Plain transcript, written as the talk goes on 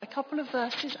couple of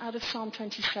verses out of Psalm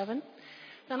 27.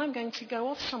 Then I'm going to go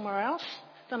off somewhere else.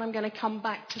 Then I'm going to come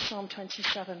back to Psalm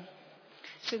 27.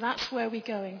 So that's where we're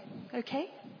going.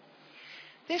 Okay?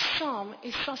 This psalm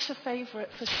is such a favorite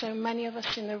for so many of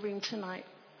us in the room tonight.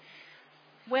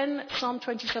 When Psalm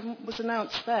 27 was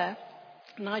announced there,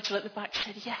 Nigel at the back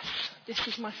said, yes, this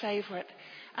is my favorite.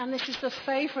 And this is the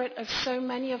favorite of so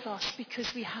many of us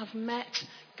because we have met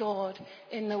God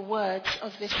in the words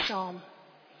of this psalm.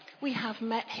 We have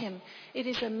met him. It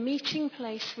is a meeting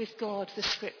place with God, the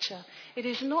scripture. It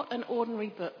is not an ordinary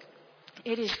book.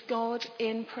 It is God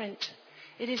in print.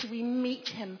 It is we meet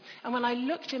him. And when I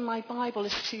looked in my Bible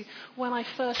as to when I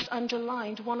first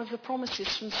underlined one of the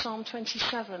promises from Psalm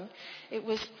 27, it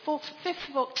was 5th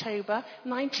of October,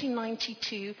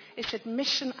 1992. It said,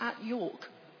 mission at York.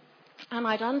 And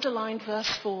I'd underlined verse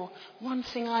 4, one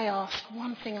thing I ask,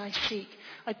 one thing I seek.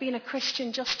 I'd been a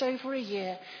Christian just over a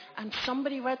year, and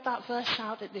somebody read that verse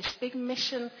out at this big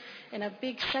mission in a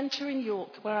big centre in York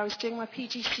where I was doing my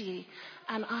PGCE.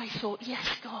 And I thought, yes,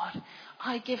 God,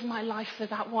 I give my life for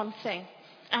that one thing.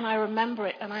 And I remember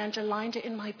it, and I underlined it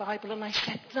in my Bible, and I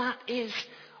said, that is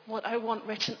what I want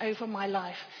written over my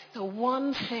life. The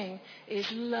one thing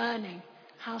is learning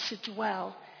how to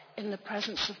dwell in the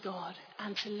presence of God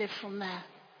and to live from there.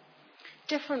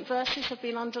 Different verses have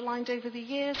been underlined over the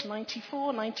years,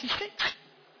 94, 96,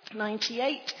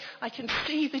 98. I can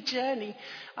see the journey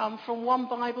from one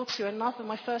Bible to another.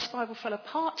 My first Bible fell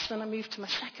apart, so then I moved to my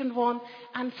second one.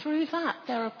 And through that,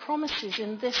 there are promises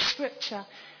in this scripture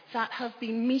that have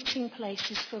been meeting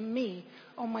places for me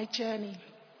on my journey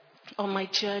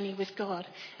with God.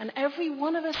 And every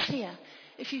one of us here,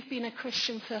 if you've been a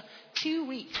Christian for 2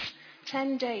 weeks,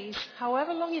 10 days,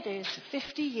 however long it is,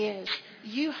 50 years,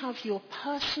 you have your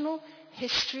personal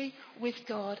history with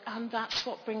God, and that's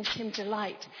what brings him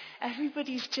delight.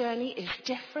 Everybody's journey is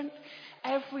different.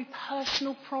 Every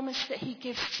personal promise that he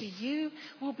gives to you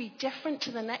will be different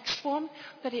to the next one,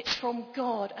 but it's from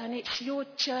God, and it's your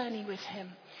journey with him.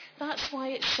 That's why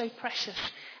it's so precious.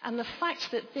 And the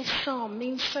fact that this psalm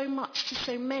means so much to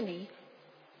so many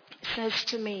says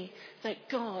to me that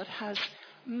God has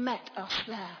met us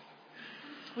there.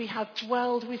 We have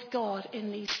dwelled with God in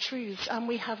these truths, and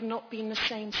we have not been the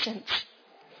same since.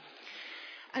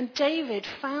 And David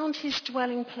found his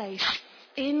dwelling place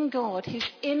in God, his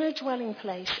inner dwelling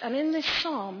place. And in this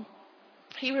psalm,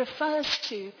 he refers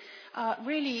to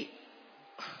really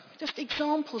just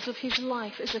examples of his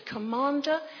life as a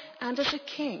commander and as a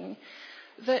king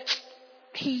that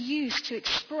he used to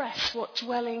express what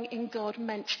dwelling in God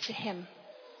meant to him.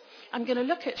 I'm going to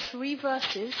look at 3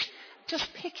 verses,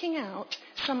 just picking out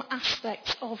some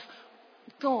aspects of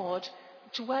God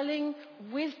dwelling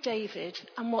with David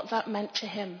and what that meant to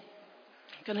him.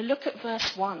 I'm going to look at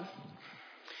verse 1.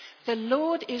 The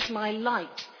Lord is my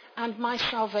light and my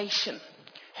salvation.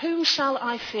 Whom shall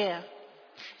I fear?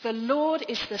 The Lord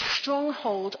is the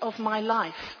stronghold of my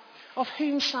life. Of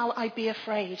whom shall I be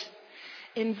afraid?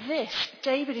 In this,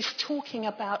 David is talking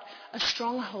about a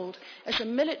stronghold. As a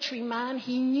military man,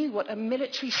 he knew what a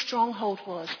military stronghold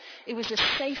was. It was a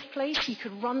safe place he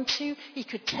could run to, he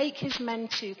could take his men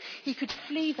to, he could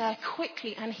flee there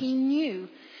quickly, and he knew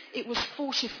it was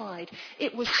fortified,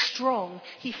 it was strong.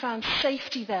 He found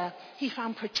safety there, he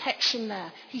found protection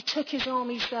there, he took his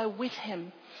armies there with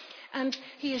him. And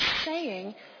he is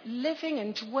saying, living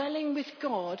and dwelling with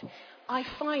God, I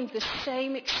find the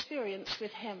same experience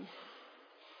with him.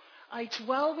 I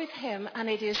dwell with him, and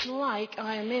it is like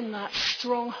I am in that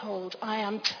stronghold. I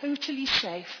am totally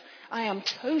safe. I am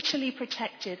totally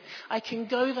protected. I can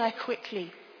go there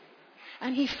quickly.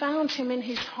 And he found him in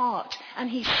his heart. And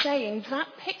he's saying that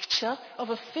picture of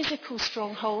a physical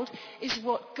stronghold is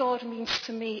what God means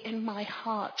to me in my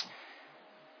heart.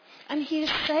 And he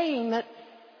is saying that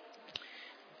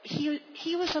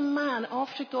he was a man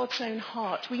after God's own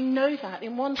heart. We know that.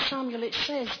 In 1 Samuel it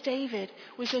says David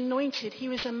was anointed. He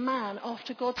was a man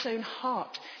after God's own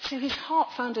heart. So his heart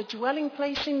found a dwelling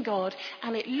place in God,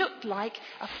 and it looked like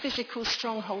a physical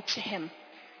stronghold to him.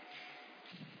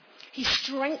 He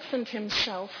strengthened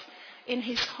himself in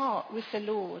his heart with the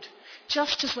Lord,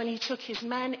 just as when he took his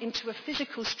men into a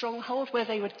physical stronghold where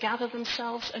they would gather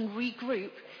themselves and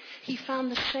regroup, he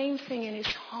found the same thing in his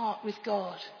heart with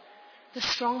God. The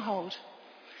stronghold.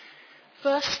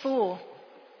 Verse 4,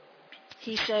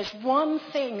 he says, one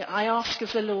thing I ask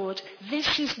of the Lord,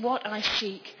 this is what I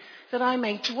seek, that I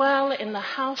may dwell in the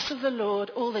house of the Lord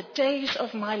all the days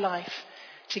of my life,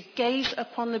 to gaze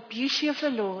upon the beauty of the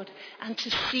Lord and to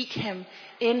seek him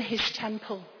in his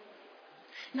temple.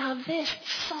 Now this is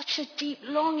such a deep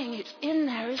longing. It's in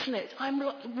there, isn't it?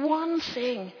 One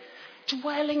thing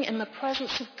Dwelling in the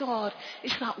presence of God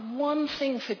is that one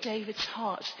thing for David's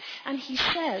heart. And he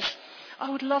says, I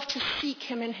would love to seek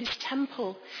him in his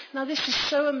temple. Now this is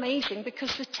so amazing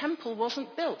because the temple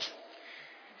wasn't built.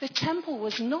 The temple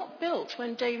was not built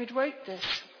when David wrote this.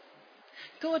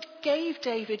 God gave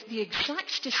David the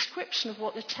exact description of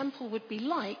what the temple would be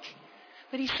like,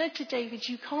 but he said to David,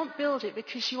 you can't build it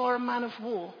because you are a man of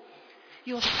war.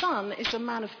 Your son is a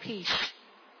man of peace.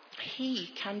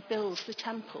 He can build the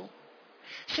temple.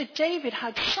 So David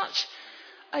had such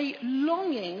a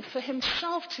longing for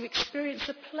himself to experience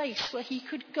a place where he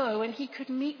could go and he could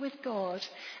meet with God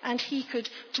and he could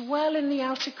dwell in the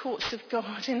outer courts of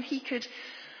God and he could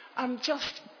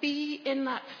just be in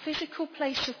that physical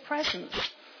place of presence.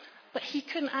 But he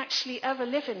couldn't actually ever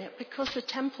live in it because the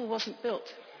temple wasn't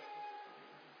built.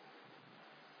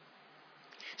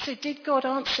 So did God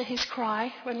answer his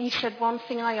cry when he said, one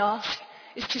thing I ask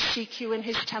is to seek you in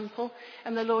his temple?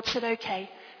 And the Lord said, okay,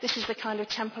 this is the kind of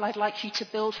temple I'd like you to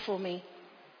build for me.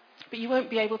 But you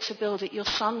won't be able to build it, your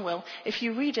son will. If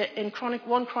you read it in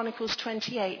 1 Chronicles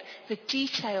 28, the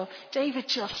detail, David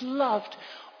just loved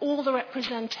all the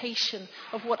representation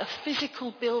of what a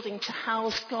physical building to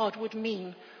house God would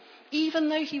mean. Even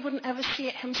though he wouldn't ever see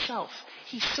it himself,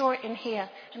 he saw it in here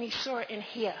and he saw it in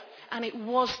here. And it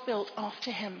was built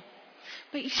after him.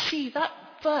 But you see, that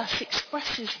verse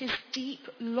expresses his deep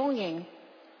longing.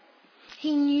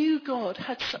 He knew God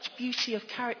had such beauty of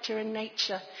character and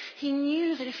nature. He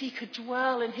knew that if he could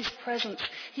dwell in his presence,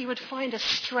 he would find a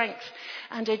strength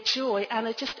and a joy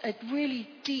and just a really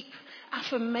deep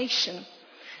affirmation.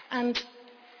 And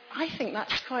I think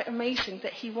that's quite amazing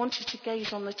that he wanted to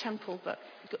gaze on the temple, but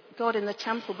God in the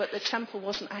temple, but the temple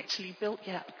wasn't actually built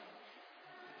yet.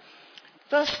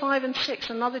 Verse 5 and 6,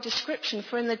 another description.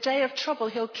 For in the day of trouble,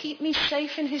 he'll keep me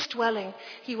safe in his dwelling.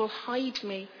 He will hide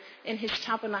me in his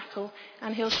tabernacle,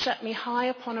 and he'll set me high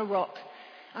upon a rock,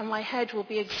 and my head will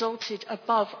be exalted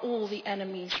above all the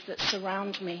enemies that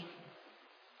surround me.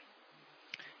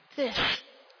 This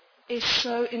is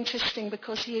so interesting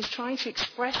because he is trying to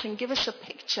express and give us a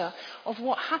picture of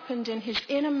what happened in his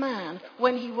inner man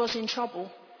when he was in trouble.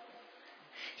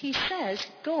 He says,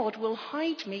 God will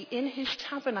hide me in his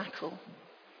tabernacle.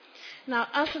 Now,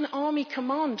 as an army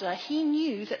commander, he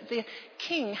knew that the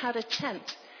king had a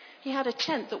tent. He had a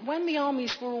tent that when the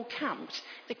armies were all camped,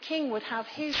 the king would have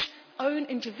his own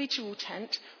individual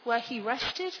tent where he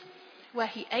rested, where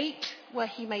he ate, where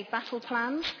he made battle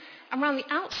plans. And around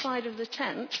the outside of the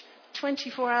tent,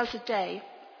 24 hours a day,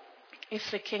 if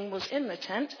the king was in the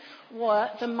tent, were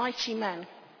the mighty men,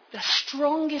 the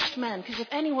strongest men. Because if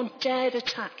anyone dared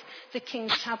attack the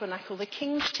king's tabernacle, the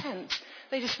king's tent,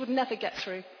 they just would never get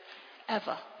through.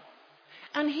 Ever.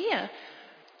 And here,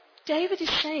 David is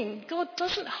saying, God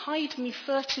doesn't hide me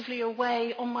furtively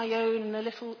away on my own in a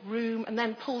little room and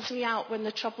then pulls me out when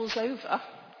the trouble's over.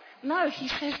 No, he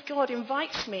says God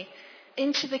invites me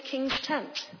into the king's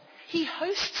tent. He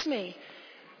hosts me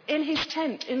in his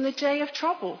tent in the day of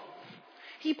trouble.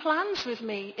 He plans with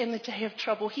me in the day of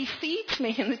trouble. He feeds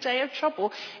me in the day of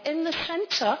trouble in the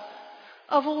center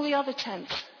of all the other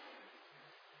tents.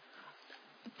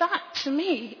 That, to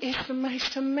me, is the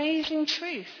most amazing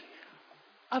truth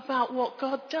about what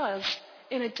God does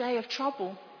in a day of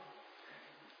trouble.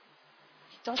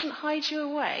 He doesn't hide you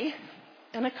away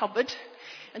in a cupboard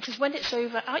and says, when it's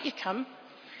over, out you come.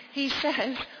 He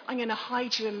says, I'm going to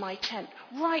hide you in my tent,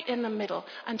 right in the middle,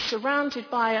 and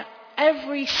surrounded by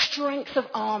every strength of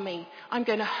army. I'm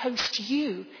going to host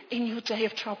you in your day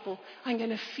of trouble. I'm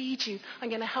going to feed you. I'm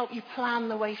going to help you plan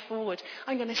the way forward.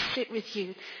 I'm going to sit with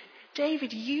you.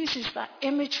 David uses that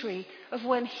imagery of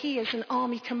when he, as an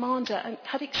army commander,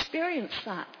 had experienced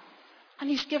that. And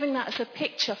he's giving that as a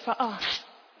picture for us.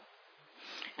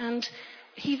 And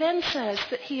he then says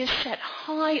that he is set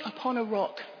high upon a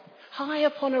rock. High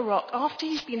upon a rock. After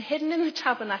he's been hidden in the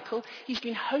tabernacle, he's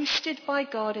been hosted by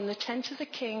God in the tent of the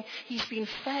king. He's been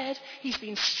fed. He's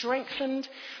been strengthened.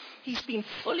 He's been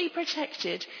fully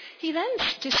protected. He then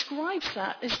describes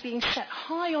that as being set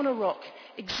high on a rock,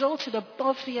 exalted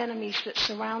above the enemies that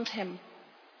surround him.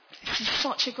 This is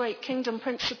such a great kingdom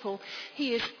principle.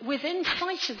 He is within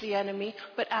sight of the enemy,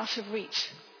 but out of reach.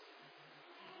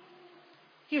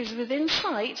 He was within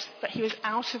sight, but he was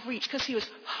out of reach because he was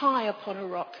high upon a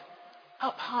rock,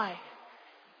 up high.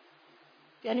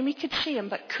 The enemy could see him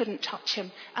but couldn't touch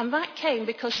him. And that came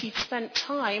because he'd spent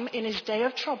time in his day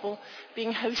of trouble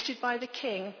being hosted by the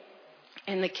king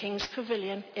in the king's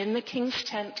pavilion, in the king's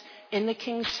tent, in the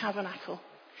king's tabernacle.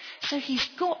 So he's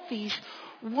got these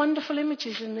wonderful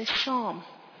images in this psalm.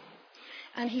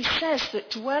 And he says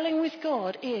that dwelling with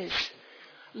God is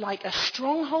like a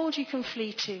stronghold you can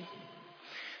flee to.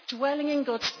 Dwelling in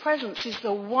God's presence is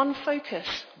the one focus,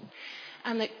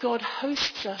 and that God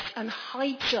hosts us and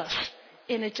hides us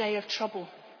in a day of trouble,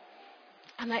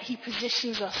 and that he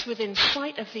positions us within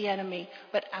sight of the enemy,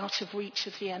 but out of reach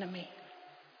of the enemy.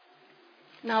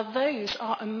 Now, those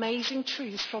are amazing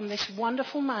truths from this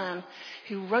wonderful man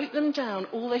who wrote them down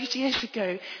all those years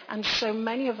ago, and so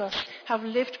many of us have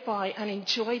lived by and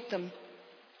enjoyed them.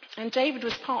 And David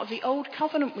was part of the old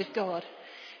covenant with God.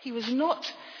 He was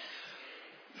not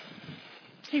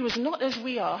as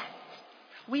we are.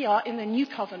 We are in the new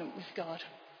covenant with God.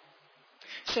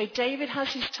 So David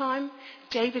has his time.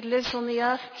 David lives on the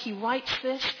earth. He writes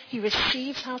this. He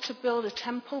receives how to build a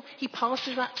temple. He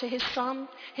passes that to his son.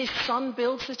 His son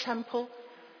builds the temple.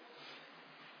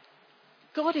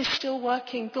 God is still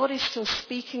working. God is still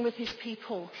speaking with his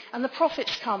people. And the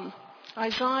prophets come.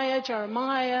 Isaiah,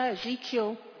 Jeremiah,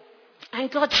 Ezekiel.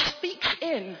 And God speaks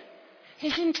in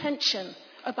his intention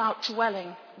about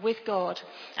dwelling with God.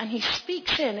 And he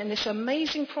speaks in this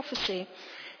amazing prophecy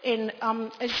in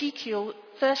Ezekiel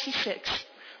 36,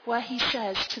 where he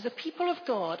says to the people of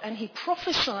God, and he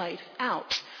prophesied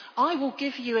out, I will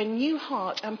give you a new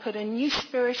heart and put a new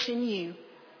spirit in you.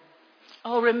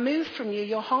 I'll remove from you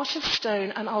your heart of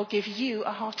stone, and I'll give you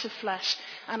a heart of flesh,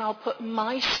 and I'll put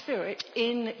my spirit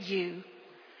in you,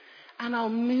 and I'll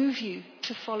move you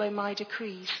to follow my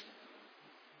decrees.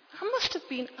 That must have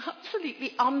been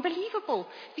absolutely unbelievable,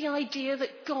 the idea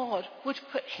that God would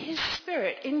put his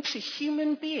spirit into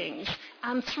human beings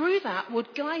and through that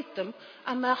would guide them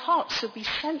and their hearts would be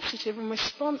sensitive and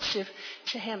responsive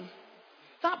to him.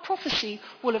 That prophecy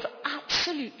will have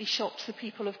absolutely shocked the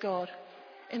people of God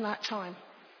in that time.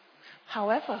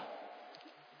 However,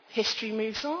 history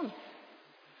moves on.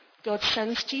 God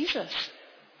sends Jesus.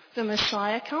 The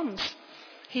Messiah comes.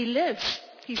 He lives.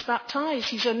 He's baptized.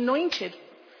 He's anointed,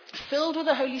 filled with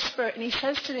the Holy Spirit, and he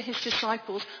says to his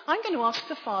disciples, I'm going to ask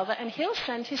the Father and he'll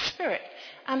send his Spirit,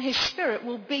 and his Spirit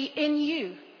will be in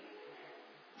you.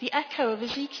 The echo of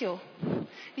Ezekiel,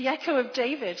 the echo of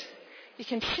David, you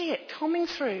can see it coming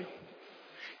through.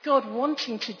 God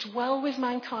wanting to dwell with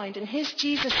mankind, and here's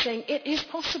Jesus saying it is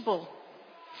possible.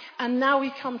 And now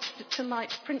we come to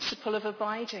tonight's principle of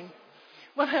abiding.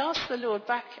 When I asked the Lord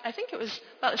back, I think it was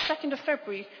about the 2nd of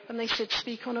February, when they said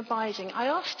speak on abiding, I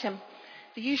asked him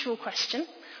the usual question,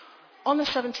 on the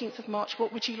 17th of March,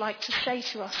 what would you like to say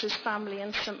to us as family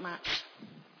in St. Matt's?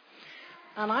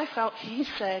 And I felt he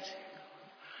said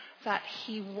that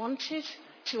he wanted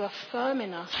to affirm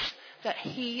in us that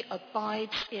he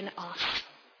abides in us.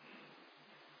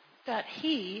 That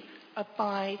he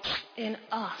abides in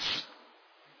us.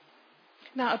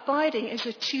 Now, abiding is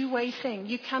a two-way thing.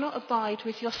 You cannot abide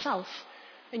with yourself,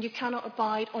 and you cannot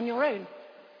abide on your own.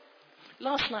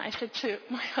 Last night I said to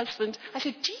my husband, I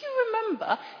said, do you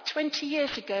remember 20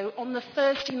 years ago on the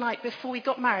Thursday night before we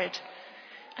got married?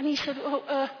 And he said,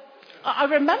 well, I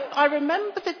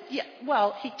remember that, yeah,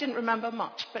 well, he didn't remember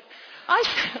much, but I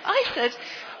said,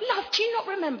 love, do you not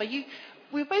remember? We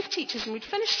were both teachers and we'd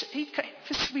finished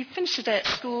the day at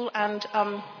school, and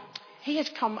he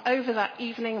had come over that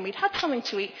evening and we'd had something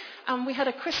to eat, and we had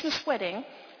a Christmas wedding,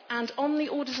 and on the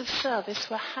orders of service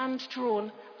were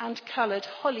hand-drawn and coloured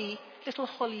little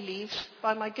holly leaves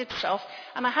by my good self,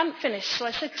 and I hadn't finished, so I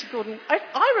said to Gordon,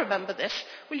 I remember this,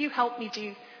 will you help me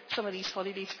do some of these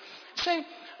holly leaves? So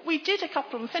we did a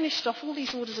couple and finished off all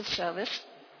these orders of service.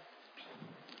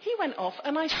 He went off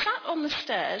and I sat on the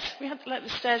stairs. We had the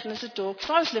stairs and there's a door,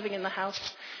 because I was living in the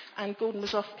house and Gordon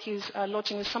was off. He was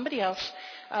lodging with somebody else,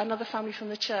 another family from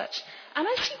the church. And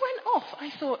as he went off, I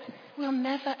thought, we'll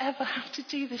never ever have to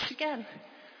do this again,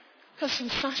 because from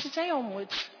Saturday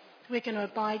onwards we're going to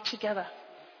abide together.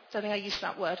 Don't think I used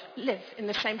that word. Live in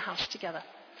the same house together.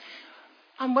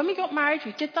 And when we got married,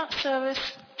 we did that service,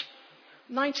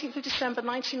 19th of December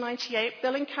 1998.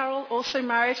 Bill and Carol also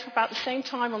married about the same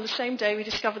time on the same day. We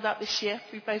discovered that this year.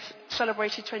 We both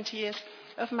celebrated 20 years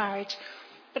of marriage.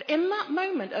 But in that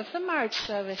moment of the marriage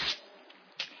service,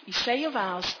 you say your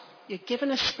vows, you're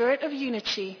given a spirit of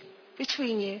unity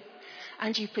between you,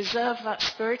 and you preserve that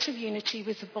spirit of unity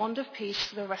with the bond of peace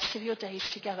for the rest of your days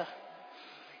together.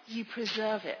 You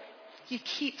preserve it. You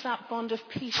keep that bond of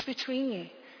peace between you.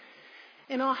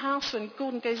 In our house, when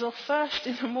Gordon goes off first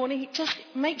in the morning, I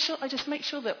just make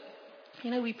sure that,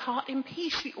 we part in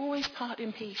peace. We always part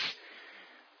in peace.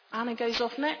 Anna goes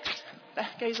off next.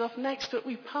 Beth goes off next, but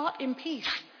we part in peace.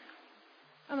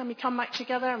 And then we come back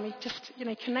together and we just,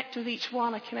 connect with each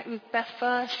one. I connect with Beth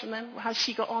first, and then how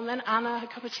she got on. Then Anna,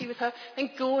 a cup of tea with her.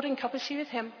 Then Gordon, cup of tea with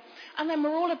him. And then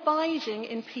we're all abiding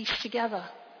in peace together.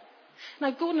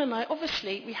 Now, Gordon and I,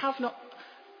 obviously, we have not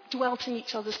dwelt in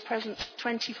each other's presence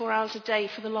 24 hours a day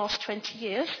for the last 20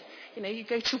 years. You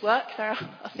go to work, there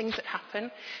are things that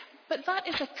happen. But that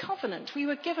is a covenant. We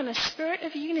were given a spirit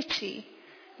of unity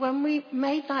when we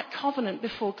made that covenant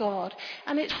before God.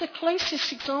 And it's the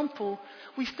closest example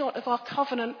we've got of our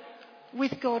covenant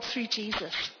with God through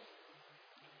Jesus.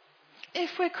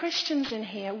 If we're Christians in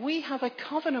here, we have a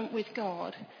covenant with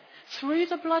God through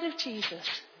the blood of Jesus,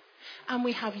 and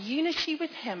we have unity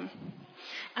with him,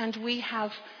 and we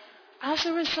have, as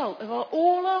a result of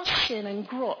all our sin and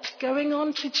grot going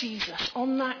on to Jesus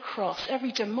on that cross,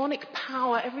 every demonic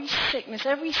power, every sickness,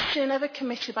 every sin ever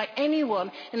committed by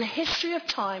anyone in the history of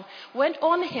time went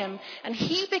on him, and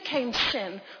he became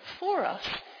sin for us,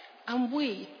 and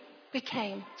we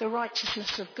became the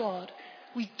righteousness of God.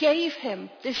 We gave him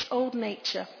this old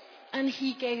nature, and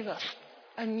he gave us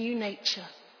a new nature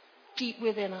deep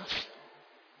within us.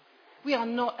 We are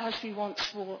not as we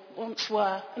once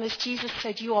were. And as Jesus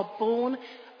said, you are born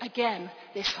again.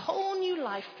 This whole new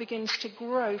life begins to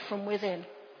grow from within.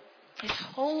 This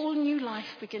whole new life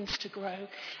begins to grow.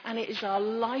 And it is our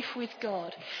life with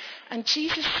God. And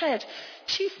Jesus said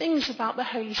two things about the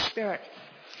Holy Spirit.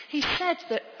 He said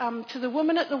that to the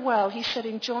woman at the well, he said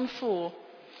in John 4,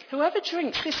 whoever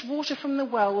drinks this water from the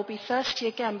well will be thirsty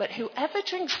again. But whoever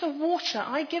drinks the water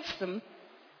I give them,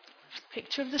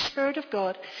 picture of the Spirit of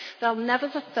God, they'll never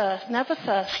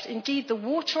thirst. Indeed, the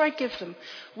water I give them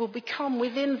will become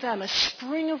within them a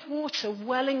spring of water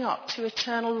welling up to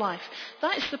eternal life.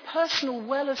 That is the personal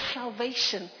well of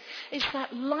salvation. It's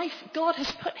that life. God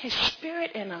has put his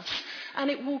Spirit in us, and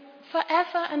it will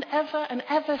forever and ever and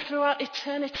ever throughout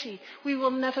eternity, we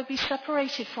will never be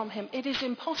separated from him. It is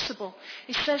impossible.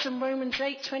 It says in Romans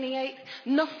 8:28,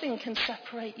 nothing can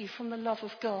separate you from the love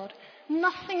of God.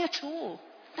 Nothing at all.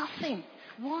 Nothing.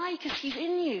 Why? Because he's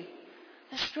in you.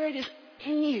 The Spirit is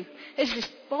in you. It's this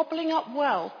bubbling up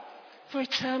well for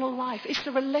eternal life. It's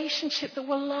the relationship that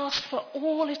will last for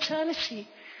all eternity.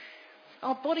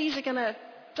 Our bodies are going to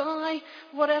die,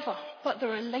 whatever. But the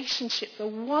relationship, the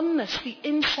oneness, the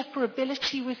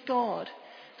inseparability with God,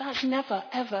 that's never,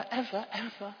 ever, ever,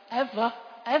 ever, ever,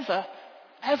 ever,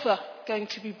 ever going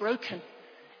to be broken.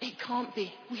 It can't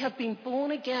be. We have been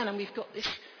born again, and we've got this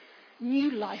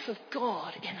new life of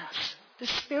God in us, the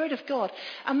Spirit of God.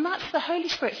 And that's the Holy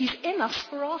Spirit. He's in us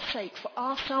for our sake, for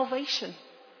our salvation.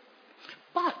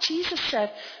 But Jesus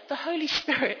said, the Holy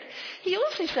Spirit, he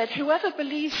also said, whoever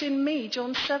believes in me,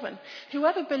 John 7,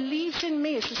 whoever believes in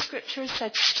me, as the scripture has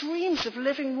said, streams of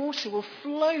living water will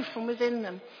flow from within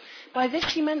them. By this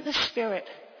he meant the Spirit,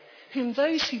 whom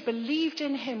those who believed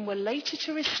in him were later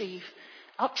to receive.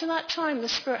 Up to that time, the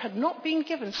Spirit had not been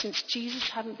given since Jesus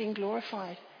hadn't been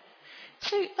glorified.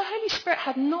 So the Holy Spirit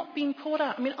had not been poured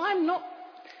out. I mean, I'm not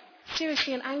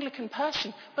seriously an Anglican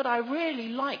person, but I really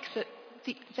like that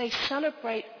they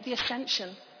celebrate the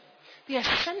ascension. The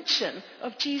ascension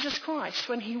of Jesus Christ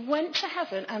when he went to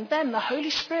heaven and then the Holy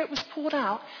Spirit was poured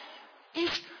out is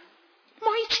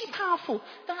mighty powerful.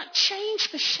 That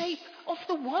changed the shape of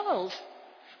the world,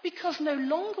 because no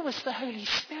longer was the Holy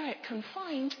Spirit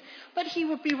confined, but he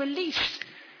would be released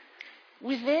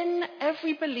within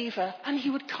every believer, and he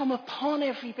would come upon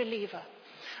every believer.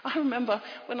 I remember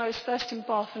when I was first in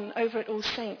Bath and over at All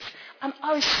Saints, and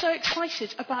I was so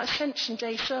excited about Ascension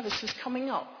Day service was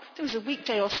coming up. It was a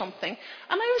weekday or something.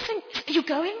 And I was saying, are you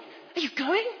going? Are you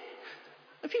going?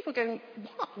 And people were going,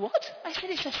 what? I said,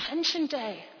 it's Ascension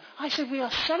Day. I said, we are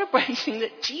celebrating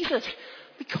that Jesus,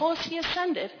 because he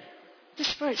ascended, the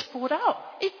Spirit's poured out.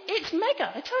 It's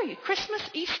mega, I tell you. Christmas,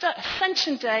 Easter,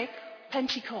 Ascension Day,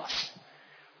 Pentecost.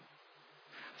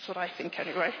 That's what I think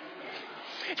anyway.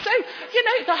 So,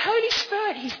 the Holy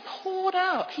Spirit, he's poured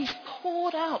out. He's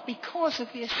poured out because of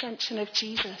the ascension of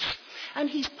Jesus. And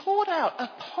he's poured out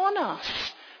upon us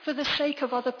for the sake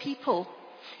of other people.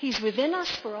 He's within us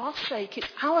for our sake. It's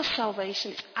our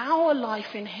salvation. It's our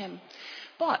life in him.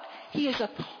 But he is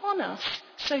upon us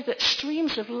so that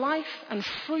streams of life and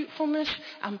fruitfulness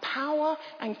and power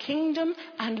and kingdom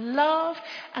and love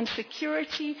and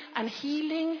security and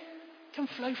healing can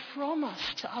flow from us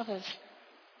to others.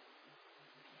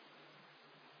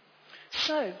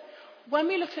 So, when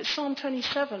we look at Psalm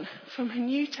 27 from a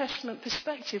New Testament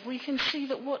perspective, we can see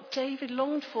that what David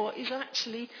longed for is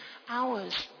actually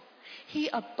ours.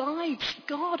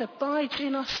 God abides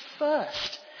in us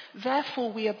first.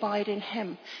 Therefore, we abide in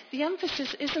him. The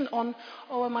emphasis isn't on,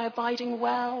 am I abiding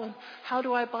well? And how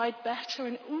do I abide better?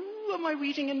 And, am I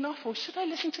reading enough? Or should I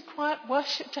listen to quiet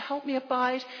worship to help me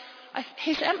abide?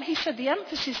 He said the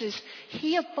emphasis is,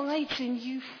 he abides in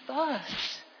you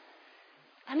first.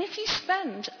 And if you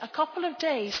spend a couple of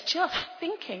days just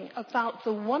thinking about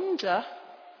the wonder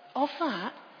of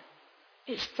that,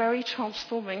 It's very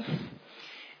transforming.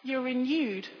 You're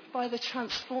renewed by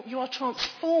you are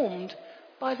transformed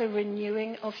by the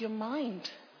renewing of your mind.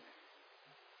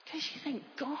 Because you think,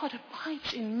 God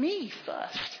abides in me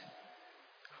first.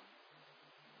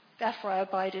 Therefore I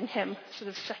abide in him,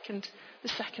 the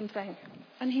second thing.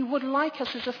 And he would like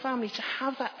us as a family to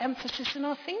have that emphasis in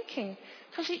our thinking,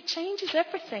 because it changes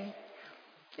everything.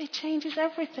 It changes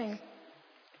everything.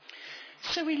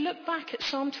 So we look back at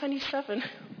Psalm 27,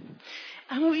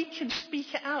 and we can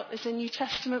speak it out as a New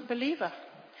Testament believer.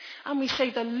 And we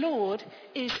say, the Lord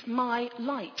is my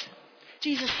light.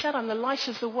 Jesus said, I'm the light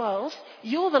of the world.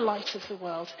 You're the light of the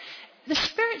world. The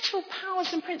spiritual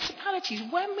powers and principalities,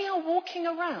 when we are walking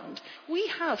around, we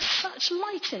have such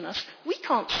light in us. We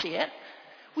can't see it.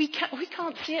 We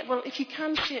can't see it. Well, if you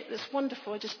can see it, that's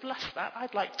wonderful. I just bless that.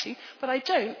 I'd like to, but I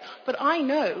don't. But I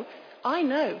know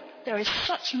there is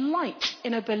such light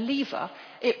in a believer.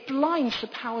 It blinds the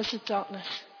powers of darkness.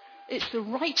 It's the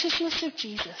righteousness of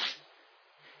Jesus.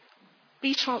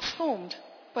 Be transformed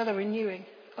by the renewing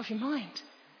of your mind.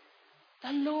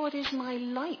 The Lord is my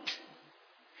light.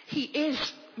 He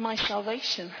is my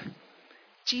salvation.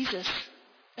 Jesus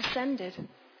ascended,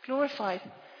 glorified,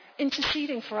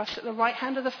 interceding for us at the right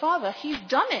hand of the Father. He's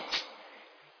done it.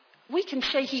 We can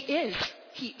say he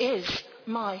is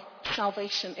my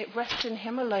salvation. It rests in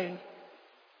him alone.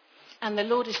 And the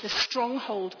Lord is the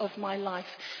stronghold of my life.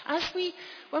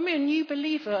 When we're a new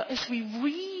believer, as we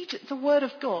read the Word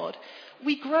of God,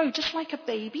 we grow just like a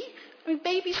baby. I mean,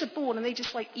 babies are born and they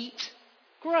just eat,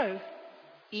 grow,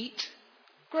 eat,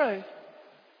 grow,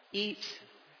 eat,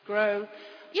 grow.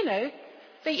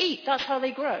 They eat. That's how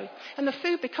they grow. And the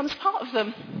food becomes part of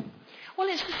them. Well,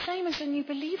 it's the same as a new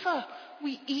believer.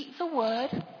 We eat the Word.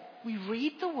 We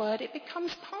read the Word. It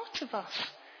becomes part of us.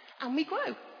 And we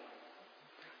grow.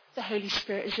 The Holy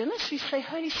Spirit is in us. We say,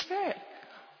 Holy Spirit,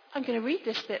 I'm going to read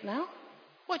this bit now.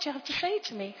 What do you have to say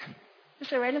to me? Is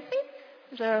there anything?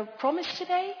 Is there a promise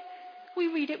today? We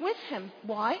read it with him.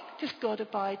 Why? Because God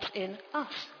abides in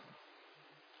us.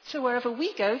 So wherever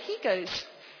we go, he goes.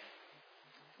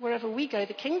 Wherever we go,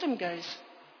 the kingdom goes.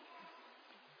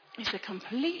 It's a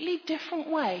completely different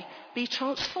way. Be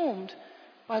transformed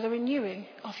by the renewing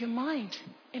of your mind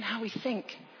in how we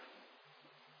think.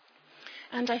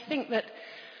 And I think that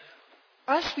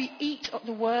as we eat of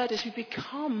the word, as we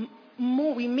become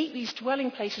more, we meet these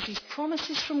dwelling places, these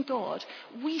promises from God,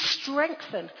 we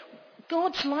strengthen.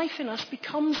 God's life in us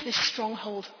becomes this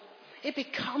stronghold. It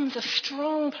becomes a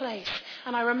strong place.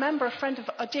 And I remember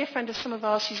a dear friend of some of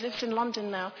ours who lives in London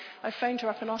now. I phoned her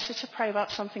up and asked her to pray about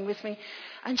something with me.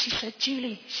 And she said,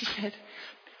 Julie,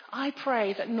 I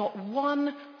pray that not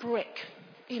one brick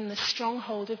in the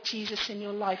stronghold of Jesus in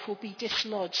your life will be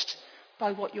dislodged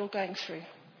by what you're going through.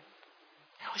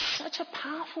 It was such a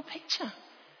powerful picture.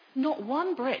 Not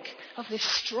one brick of this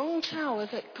strong tower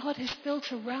that God has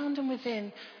built around and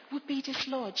within would be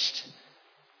dislodged.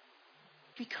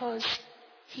 Because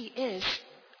he is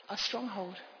a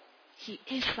stronghold. He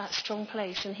is that strong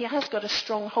place. And he has got a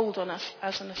strong hold on us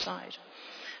as an aside.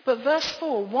 But verse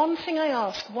 4, one thing I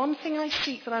ask, one thing I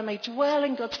seek, that I may dwell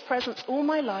in God's presence all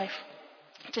my life,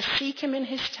 to seek him in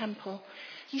his temple.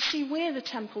 You see, we're the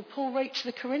temple. Paul wrote to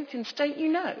the Corinthians, don't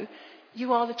you know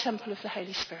you are the temple of the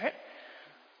Holy Spirit?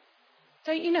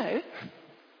 Don't you know?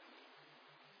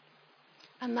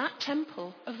 And that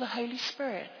temple of the Holy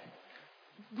Spirit,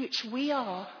 which we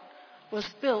are, was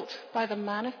built by the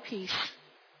man of peace,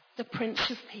 the Prince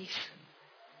of Peace.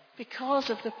 Because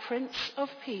of the Prince of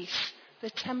Peace,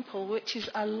 the temple, which is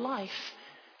a life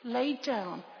laid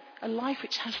down, a life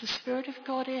which has the Spirit of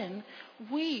God in,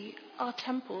 we are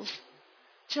temples.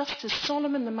 Just as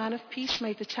Solomon, the man of peace,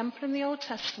 made the temple in the Old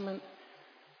Testament,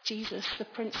 Jesus, the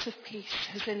Prince of Peace,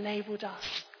 has enabled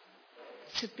us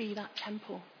to be that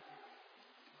temple.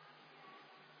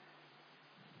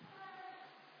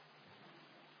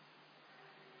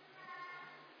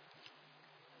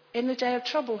 In the day of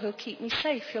trouble, he'll keep me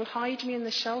safe. He'll hide me in the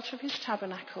shelter of his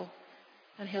tabernacle,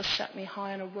 and he'll set me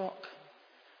high on a rock.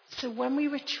 So when we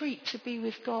retreat to be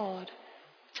with God,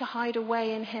 to hide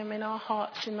away in him, in our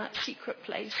hearts, in that secret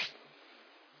place,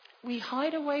 we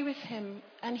hide away with him,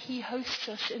 and he hosts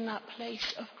us in that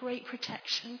place of great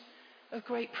protection, of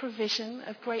great provision,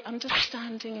 of great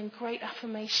understanding and great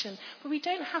affirmation. But we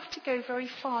don't have to go very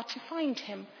far to find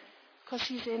him, because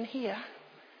he's in here.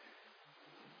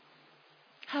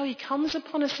 How he comes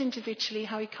upon us individually,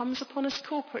 how he comes upon us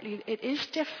corporately, it is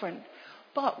different.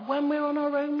 But when we're on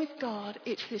our own with God,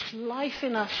 it's this life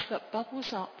in us that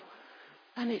bubbles up.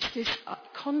 And it's this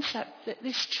concept, that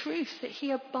this truth, that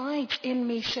he abides in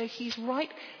me, so he's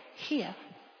right here.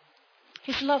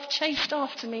 His love chased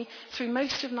after me through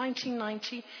most of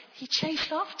 1990. He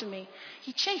chased after me.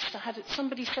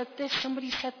 Somebody said this,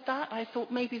 somebody said that. I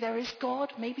thought maybe there is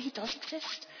God, maybe he does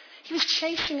exist. He was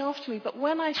chasing after me. But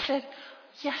when I said,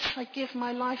 yes, I give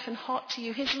my life and heart to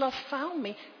you, his love found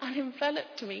me and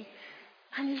enveloped me.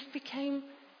 And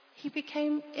he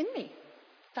became in me.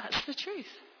 That's the truth.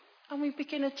 And we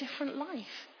begin a different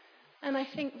life. And I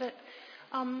think that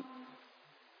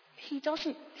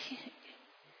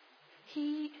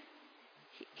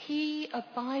He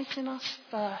abides in us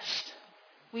first.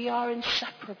 We are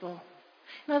inseparable.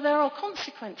 Now, there are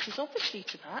consequences, obviously,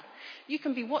 to that. You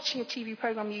can be watching a TV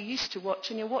program you used to watch,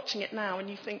 and you're watching it now, and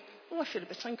you think, oh, I feel a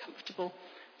bit uncomfortable.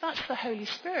 That's the Holy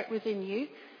Spirit within you.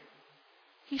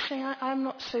 He's saying, I'm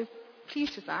not so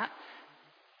pleased with that.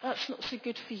 That's not so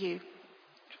good for you.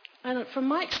 And from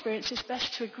my experience, it's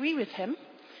best to agree with him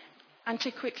and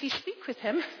to quickly speak with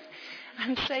him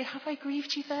and say, have I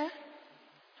grieved you there?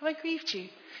 Have I grieved you?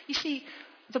 You see,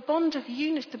 the bond of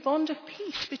unity, the bond of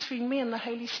peace between me and the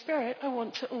Holy Spirit, I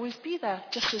want to always be there,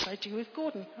 just as I do with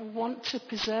Gordon. I want to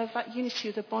preserve that unity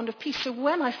of the bond of peace. So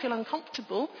when I feel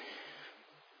uncomfortable,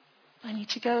 I need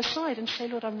to go aside and say,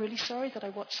 Lord, I'm really sorry that I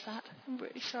watched that. I'm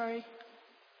really sorry.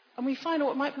 And we find out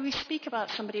what might be we speak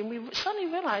about somebody, and we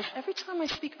suddenly realize every time I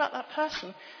speak about that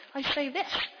person, I say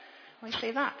this, or I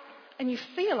say that. And you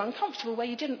feel uncomfortable where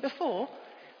you didn't before.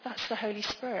 That's the Holy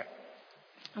Spirit.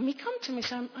 And we come to me and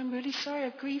say, I'm really sorry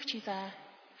I've grieved you there.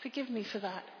 Forgive me for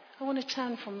that. I want to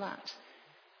turn from that.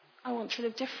 I want to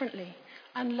live differently.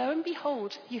 And lo and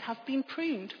behold, you have been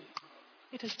pruned.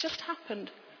 It has just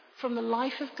happened from the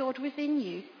life of God within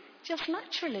you, just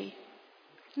naturally.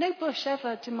 No bush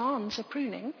ever demands a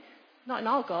pruning, not in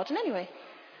our garden anyway.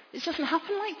 It doesn't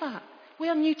happen like that. We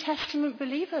are New Testament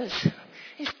believers.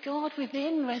 It's God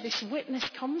within where this witness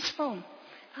comes from.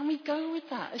 And we go with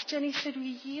that. As Jenny said,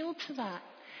 we yield to that.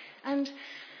 And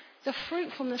the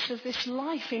fruitfulness of this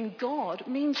life in God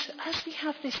means as we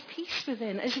have this peace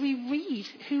within, as we read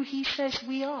who he says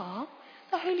we are,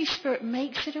 the Holy Spirit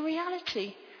makes it a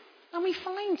reality. And we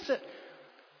find that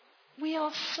we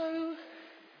are so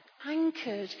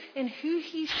anchored in who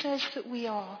he says that we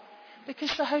are,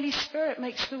 because the Holy Spirit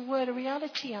makes the word a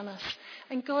reality on us.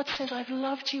 And God says, I've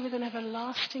loved you with an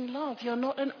everlasting love. You're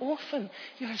not an orphan.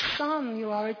 You're a son.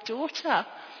 You are a daughter.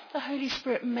 The Holy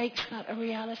Spirit makes that a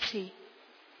reality.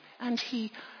 And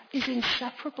he is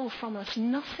inseparable from us.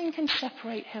 Nothing can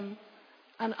separate him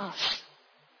and us.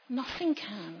 Nothing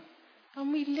can.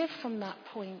 And we live from that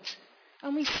point.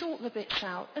 And we sort the bits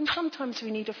out. And sometimes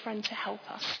we need a friend to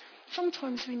help us.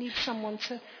 Sometimes we need someone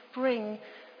to bring,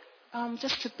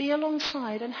 just to be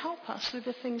alongside and help us with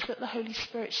the things that the Holy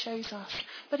Spirit shows us.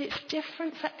 But it's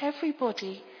different for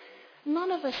everybody.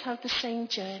 None of us have the same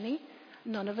journey.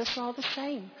 None of us are the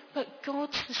same. But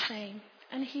God's the same.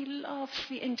 And he loves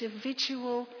the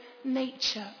individual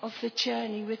nature of the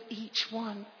journey with each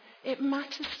one. It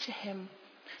matters to him.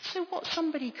 So what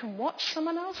somebody can watch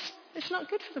someone else, it's not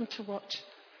good for them to watch.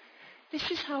 This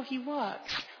is how he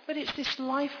works. But it's this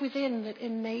life within that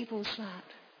enables that.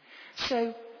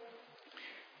 So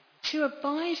to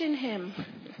abide in him,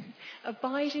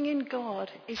 abiding in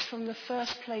God, is from the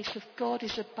first place of God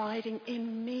is abiding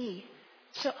in me.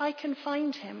 So I can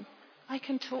find him. I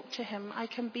can talk to him. I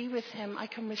can be with him. I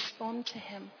can respond to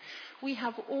him. We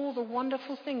have all the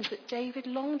wonderful things that David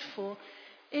longed for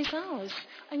is ours.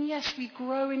 And yes, we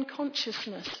grow in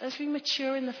consciousness. As we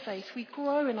mature in the faith, we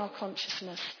grow in our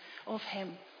consciousness of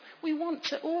him. We want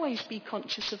to always be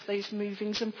conscious of those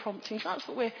movings and promptings. That's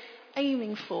what we're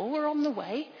aiming for. We're on the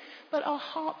way. But our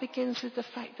heart begins with the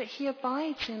fact that he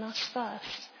abides in us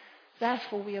first.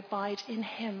 Therefore, we abide in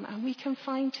him, and we can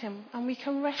find him, and we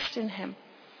can rest in him.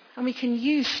 And we can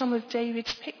use some of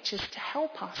David's pictures to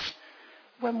help us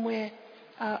when we're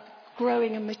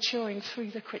growing and maturing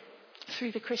through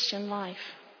the Christian life.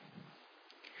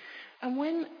 And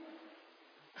when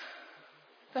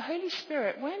the Holy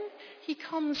Spirit, when he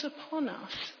comes upon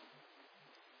us,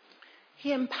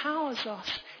 he empowers us.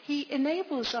 He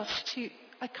enables us to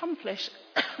accomplish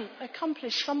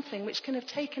something which can have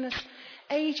taken us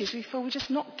ages. We feel we're just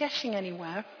not getting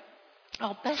anywhere.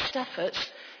 Our best efforts.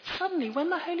 Suddenly, when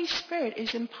the Holy Spirit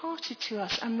is imparted to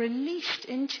us and released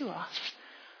into us,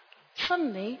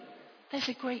 suddenly there's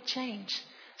a great change.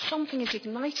 Something is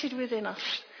ignited within us,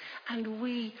 and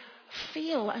we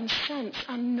feel and sense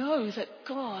and know that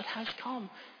God has come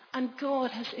and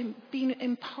God has been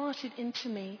imparted into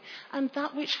me, and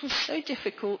that which was so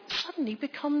difficult suddenly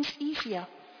becomes easier.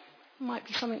 It might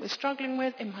be something we're struggling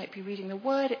with, it might be reading the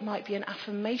word, it might be an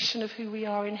affirmation of who we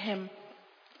are in him.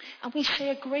 And we say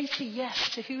a greater yes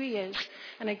to who he is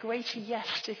and a greater yes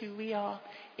to who we are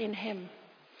in him.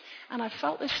 And I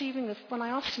felt this evening that when I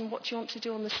asked him, what do you want to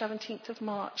do on the 17th of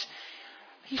March?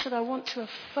 He said, I want to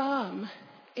affirm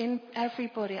in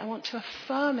everybody. I want to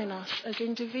affirm in us as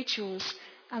individuals.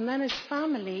 And then as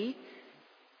family,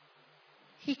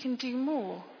 he can do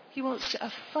more. He wants to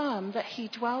affirm that he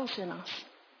dwells in us.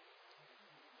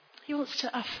 He wants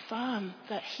to affirm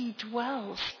that he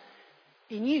dwells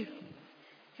in you.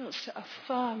 He wants to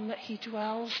affirm that he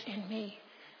dwells in me.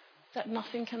 That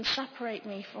nothing can separate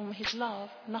me from his love.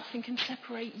 Nothing can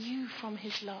separate you from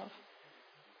his love.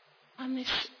 And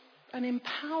an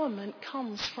empowerment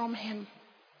comes from him.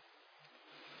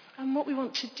 And what we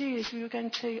want to do is we were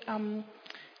going to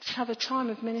just have a time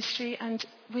of ministry and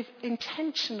with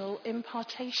intentional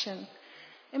impartation.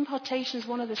 Impartation is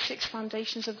one of the 6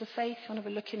 foundations of the faith. You want to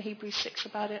have a look in Hebrews 6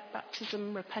 about it.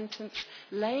 Baptism, repentance,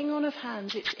 laying on of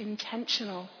hands. It's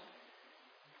intentional.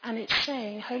 And it's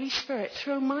saying, Holy Spirit,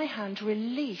 through my hand,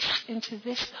 release into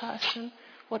this person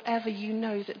whatever you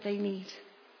know that they need.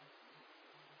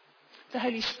 The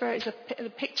Holy Spirit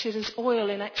is pictured as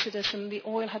oil in Exodus, and the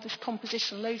oil had this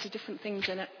composition, loads of different things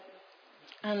in it.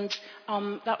 And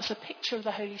that was a picture of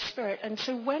the Holy Spirit. And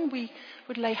so when we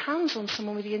would lay hands on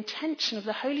someone with the intention of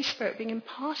the Holy Spirit being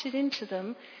imparted into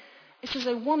them, it's as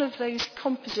though one of those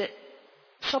composite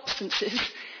substances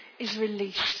is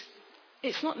released.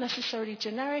 It's not necessarily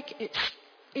generic.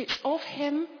 It's of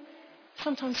him.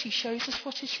 Sometimes he shows us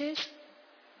what it is.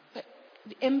 But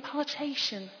the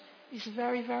impartation is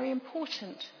very, very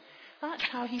important. That's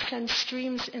how he sends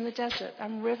streams in the desert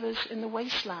and rivers in the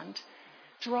wasteland.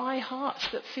 Dry hearts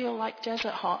that feel like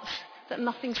desert hearts, that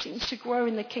nothing seems to grow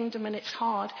in the kingdom and it's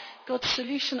hard. God's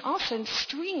solution are send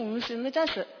streams in the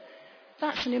desert.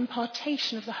 That's an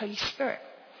impartation of the Holy Spirit.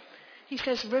 He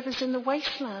says rivers in the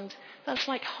wasteland. That's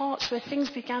like hearts where things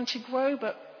began to grow,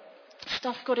 but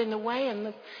stuff got in the way and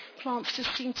the plants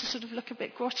just seem to sort of look a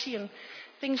bit grotty and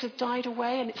things have died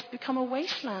away and it's become a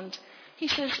wasteland. He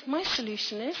says, my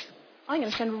solution is I'm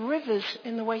going to send rivers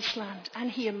in the wasteland. And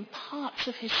he imparts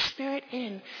of his Spirit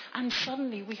in. And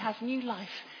suddenly we have new life.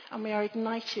 And we are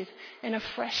ignited in a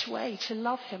fresh way to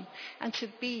love him and to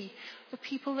be the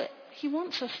people that he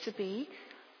wants us to be.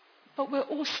 But we're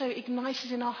also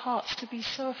ignited in our hearts to be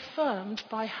so affirmed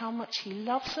by how much he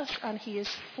loves us and he is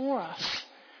for us.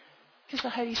 Because the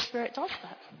Holy Spirit does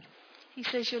that. He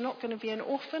says, you're not going to be an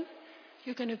orphan.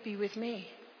 You're going to be with me.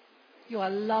 You are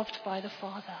loved by the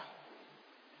Father.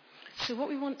 So what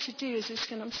we want to do is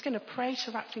I'm just going to pray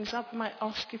to wrap things up. I might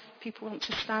ask if people want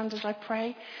to stand as I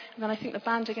pray. And then I think the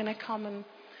band are going to come and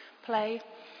play.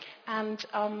 And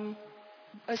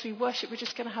as we worship, we're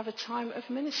just going to have a time of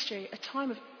ministry, a time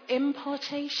of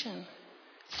impartation.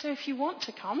 So if you want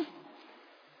to come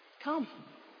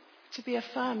to be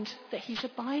affirmed that he's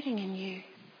abiding in you.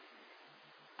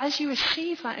 As you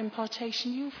receive that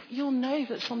impartation, you'll know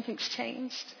that something's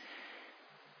changed.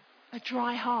 A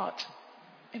dry heart,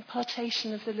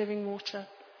 impartation of the living water,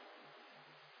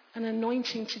 an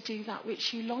anointing to do that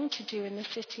which you long to do in the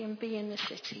city and be in the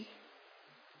city.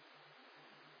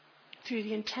 Through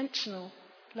the intentional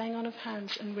laying on of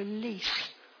hands and release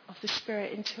of the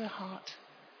Spirit into a heart.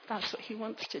 That's what he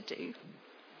wants to do.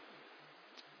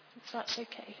 So that's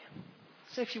okay.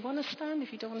 So if you want to stand,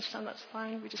 if you don't want to stand, that's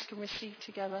fine. We just can receive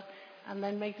together. And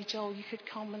then maybe Joel, you could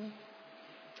come and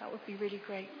that would be really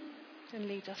great and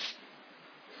lead us.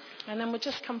 And then we'll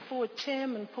just come forward.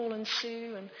 Tim and Paul and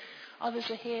Sue and others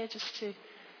are here just to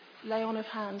lay on of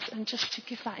hands and just to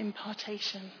give that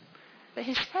impartation. But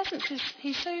his presence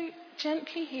he's so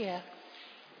gently here.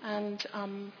 And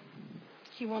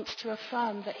he wants to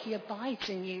affirm that he abides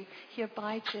in you. He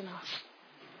abides in us.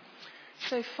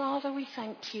 So Father, we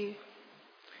thank you.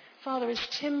 Father, as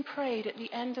Tim prayed at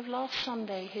the end of last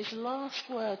Sunday, his last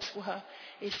words were,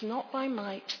 it's not by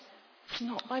might, it's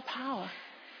not by power,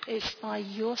 it's by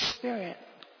your Spirit.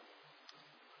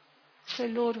 So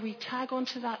Lord, we tag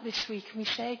onto that this week and we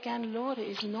say again, Lord, it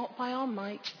is not by our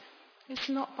might, it's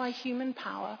not by human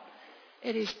power,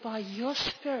 it is by your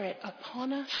Spirit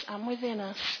upon us and within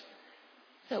us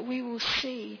that we will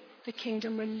see the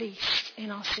kingdom released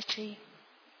in our city.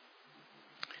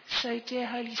 So, dear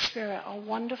Holy Spirit, our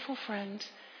wonderful friend,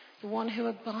 the one who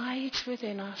abides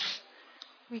within us,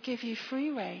 we give you free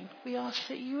rein. We ask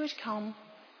that you would come,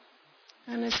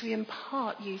 and as we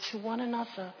impart you to one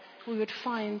another, we would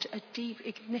find a deep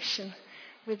ignition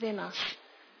within us,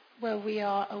 where we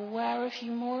are aware of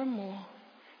you more and more.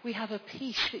 We have a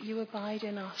peace that you abide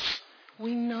in us.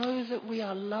 We know that we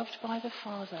are loved by the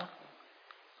Father,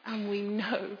 and we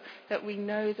know that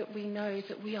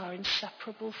we are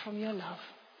inseparable from your love.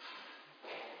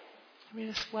 We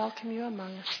just welcome you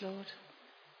among us, Lord.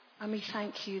 And we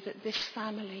thank you that this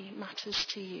family matters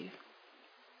to you.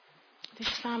 This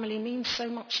family means so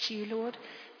much to you, Lord,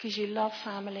 because you love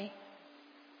family.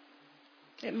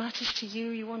 It matters to you.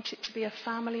 You want it to be a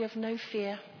family of no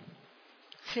fear.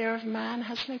 Fear of man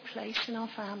has no place in our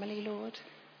family, Lord.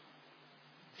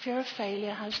 Fear of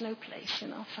failure has no place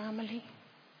in our family.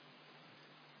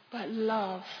 But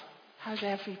love has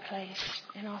every place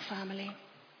in our family.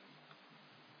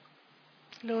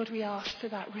 Lord, we ask for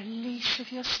that release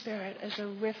of your Spirit as a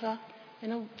river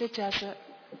in the desert.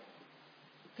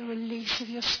 The release of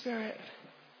your Spirit,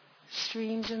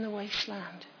 streams in the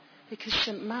wasteland. Because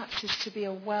St. Matt's is to be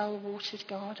a well-watered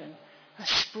garden, a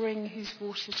spring whose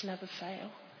waters never fail.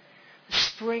 The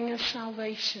spring of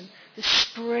salvation, the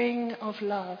spring of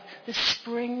love, the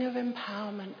spring of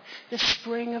empowerment, the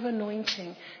spring of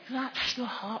anointing. That's your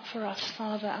heart for us,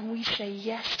 Father, and we say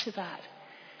yes to that.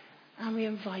 And we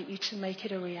invite you to make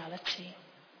it a reality.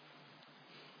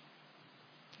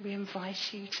 We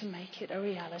invite you to make it a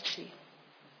reality.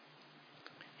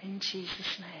 In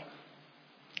Jesus' name,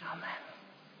 amen.